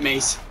try it,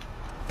 mate.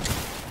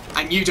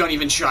 And you don't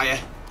even try it.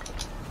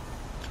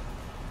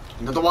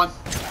 Another one.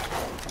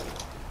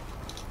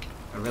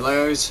 A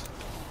reload.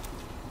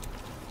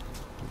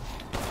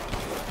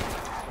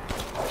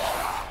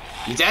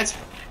 You dead?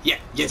 Yeah,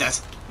 you're dead.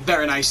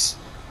 Very nice.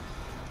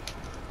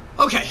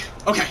 Okay,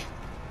 okay.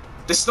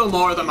 There's still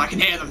more of them. I can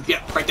hear them.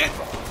 Yeah, right there.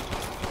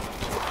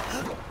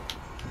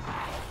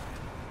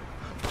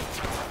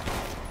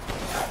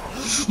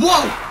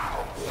 Whoa!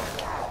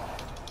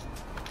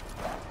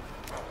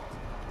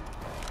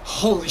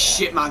 Holy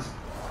shit, man.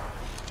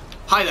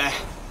 Hi there.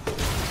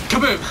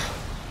 Kaboom!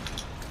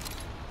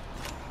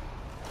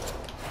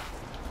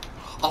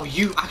 Oh,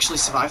 you actually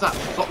survived that?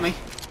 Fuck me.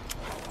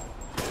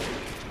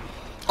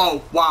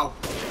 Oh, wow.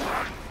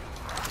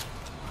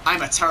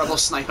 I'm a terrible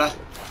sniper.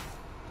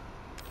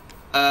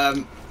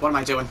 What am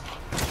I doing?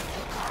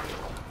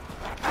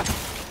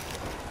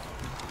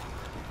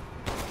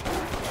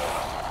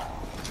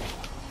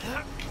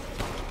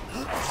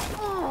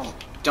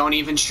 Don't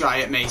even try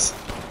it, mate.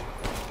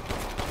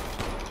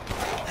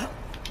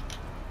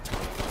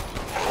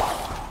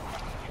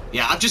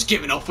 Yeah, I've just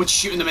given up with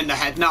shooting them in the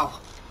head now.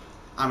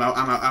 Ammo,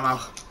 ammo, ammo.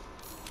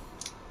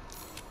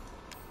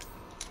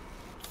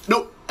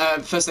 Nope.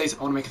 First aid.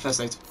 I want to make a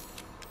first aid.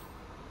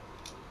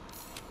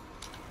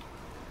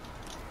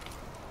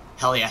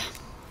 Hell yeah.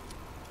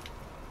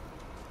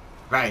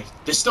 Right.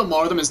 There's still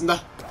more of them, isn't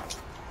there?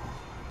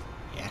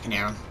 Yeah, I can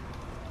hear them.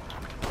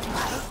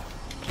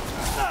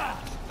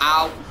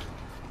 Ow.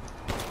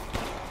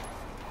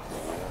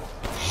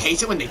 I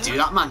hate it when they do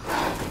that, man.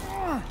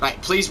 Right,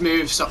 please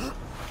move. So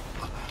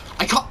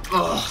I can't.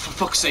 Oh, for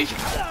fuck's sake.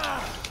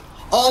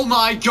 Oh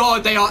my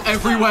God, they are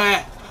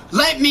everywhere.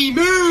 Let me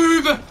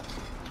move.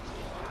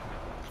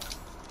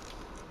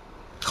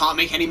 Can't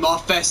make any more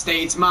first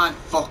aids, man.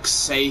 Fuck's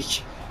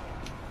sake.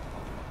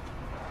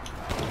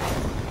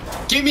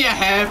 Give me a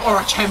herb or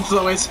a chem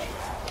fluid.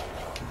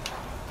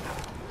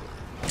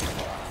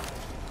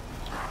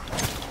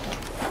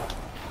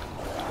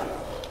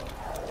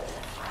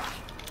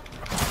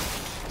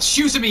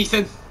 Shoot him,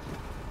 Ethan.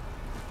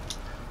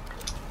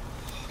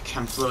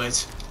 Chem fluid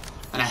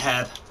and a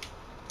herb.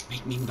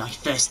 Make me my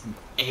first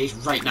aid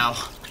right now.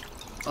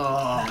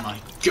 Oh my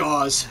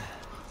God.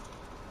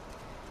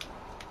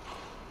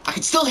 I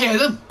can still hear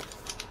them.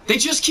 They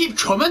just keep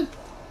coming.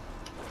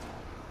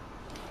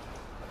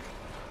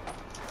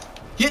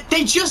 Yeah,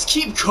 they just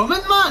keep coming,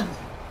 man.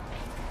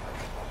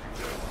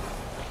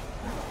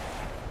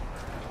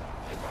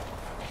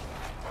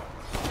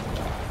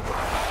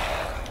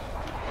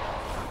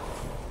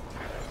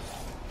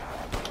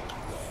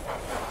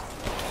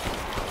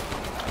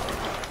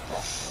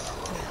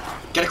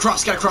 Get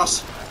across, get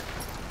across.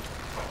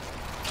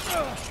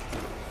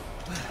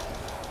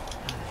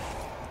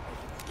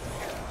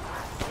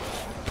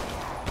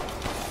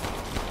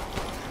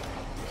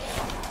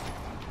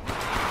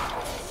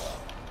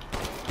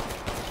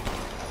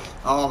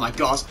 Oh my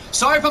God.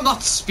 Sorry if I'm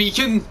not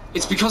speaking.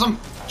 It's because I'm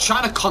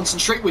trying to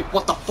concentrate with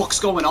what the fuck's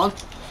going on.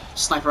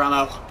 Sniper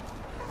ammo.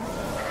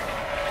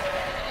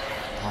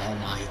 Oh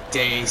my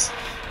days.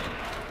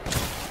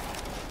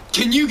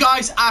 Can you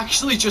guys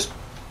actually just...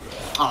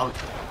 Oh,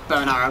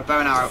 bow and arrow, bow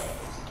and arrow.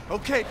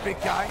 Okay, big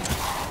guy.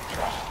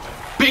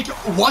 Big...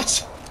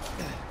 What?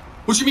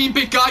 What do you mean,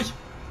 big guy?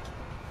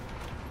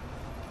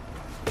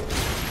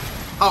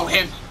 Oh,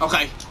 him.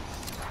 Okay.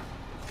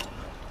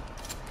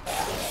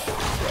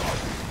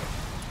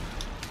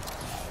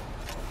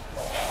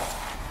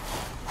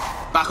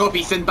 Back up,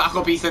 Ethan. Back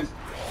up, Ethan.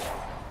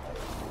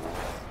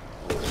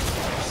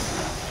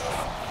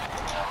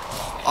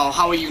 Oh,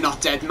 how are you not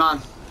dead, man?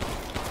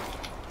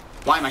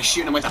 Why am I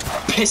shooting him with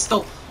a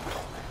pistol?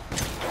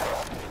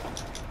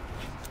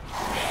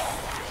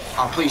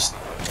 Oh, please.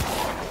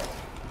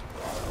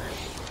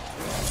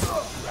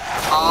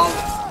 Ow.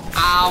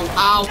 Ow.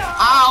 Ow.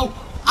 Ow.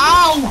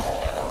 Ow!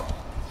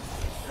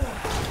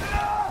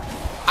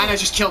 And I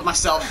just killed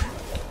myself.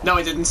 No,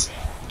 I didn't.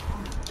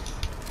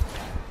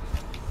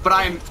 But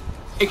I am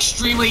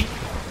extremely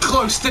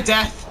close to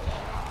death.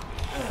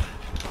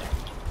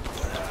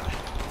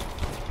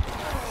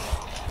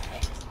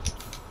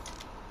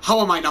 How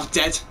am I not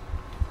dead?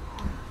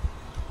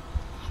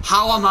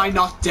 How am I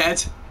not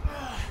dead?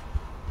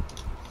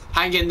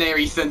 Hang in there,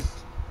 Ethan.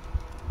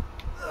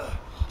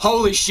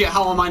 Holy shit,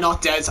 how am I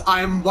not dead?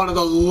 I am one of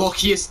the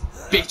luckiest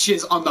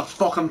bitches on the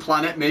fucking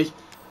planet, me.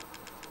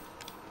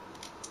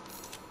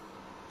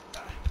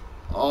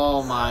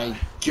 Oh my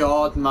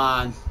god,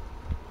 man.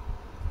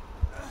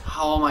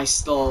 How am I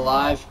still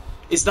alive?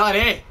 Is that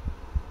it?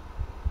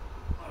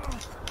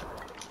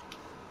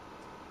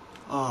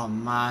 Oh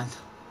man.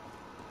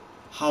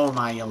 How am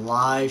I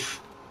alive?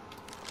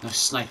 No,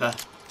 sniper.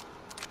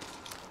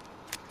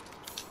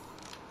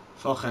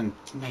 Fucking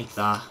make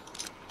that.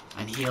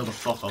 And heal the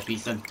fuck up,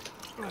 Ethan.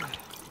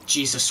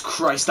 Jesus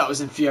Christ, that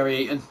was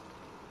infuriating.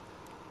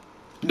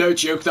 No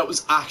joke, that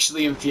was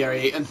actually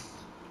infuriating.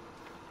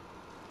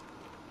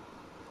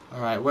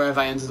 Alright, where have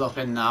I ended up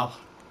in now?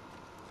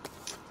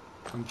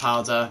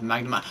 Gunpowder,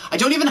 magnum. I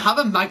don't even have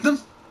a magnum.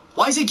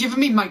 Why is it giving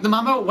me magnum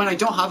ammo when I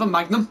don't have a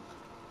magnum?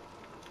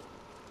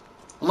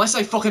 Unless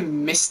I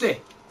fucking missed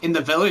it in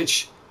the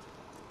village.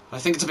 I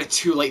think it's a bit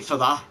too late for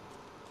that.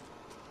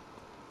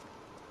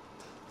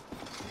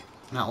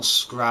 Metal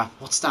scrap.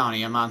 What's down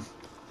here, man?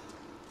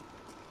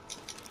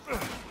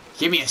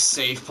 Give me a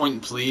save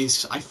point,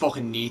 please. I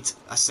fucking need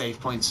a save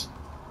point.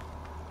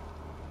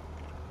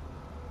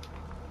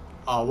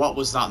 Oh, what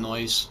was that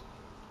noise?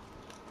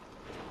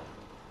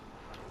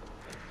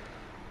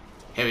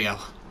 Here we go.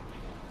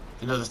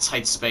 Another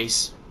tight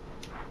space.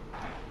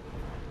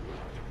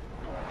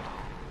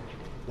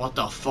 What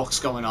the fuck's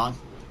going on?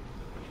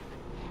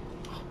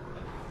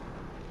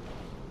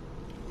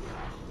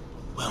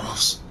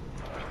 Werewolves.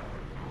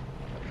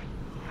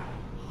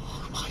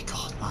 Oh my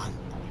god, man.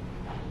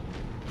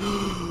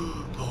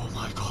 Oh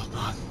my god,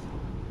 man.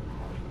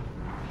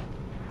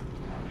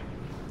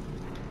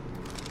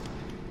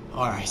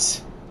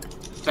 Alright.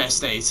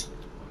 First aid.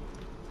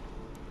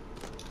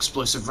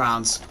 Explosive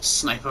rounds.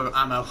 Sniper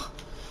ammo.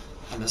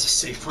 And there's a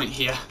save point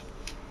here.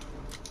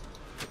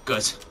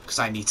 Good, because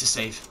I need to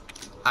save.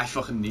 I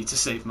fucking need to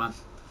save, man.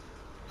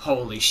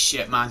 Holy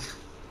shit, man.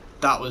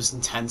 That was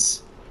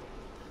intense.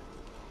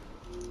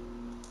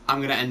 I'm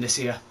gonna end this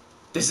here.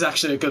 This is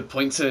actually a good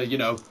point to, you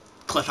know,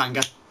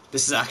 cliffhanger.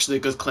 This is actually a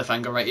good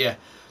cliffhanger right here.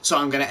 So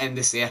I'm gonna end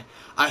this here.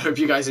 I hope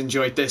you guys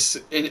enjoyed this.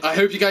 I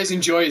hope you guys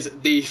enjoyed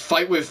the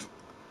fight with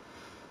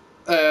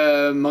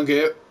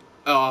Maru.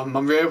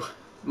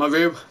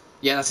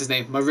 Yeah, that's his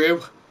name.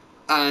 Maru.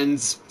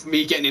 And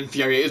me getting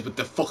infuriated with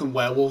the fucking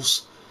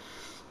werewolves.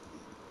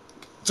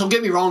 Don't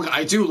get me wrong,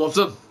 I do love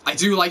them. I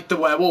do like the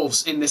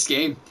werewolves in this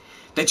game.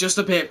 They're just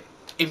a bit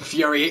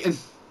infuriating.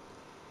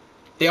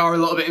 They are a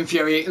little bit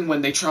infuriating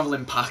when they travel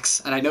in packs,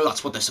 and I know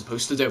that's what they're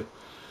supposed to do.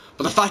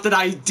 But the fact that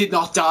I did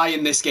not die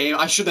in this game,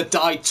 I should have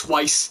died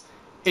twice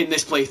in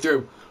this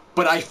playthrough,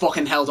 but I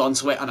fucking held on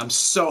to it, and I'm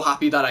so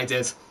happy that I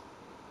did.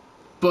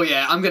 But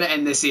yeah, I'm going to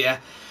end this here.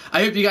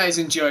 I hope you guys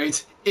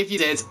enjoyed. If you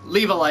did,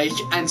 leave a like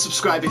and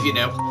subscribe if you're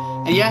new.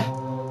 And yeah,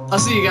 I'll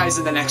see you guys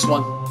in the next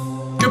one.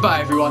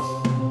 Goodbye, everyone.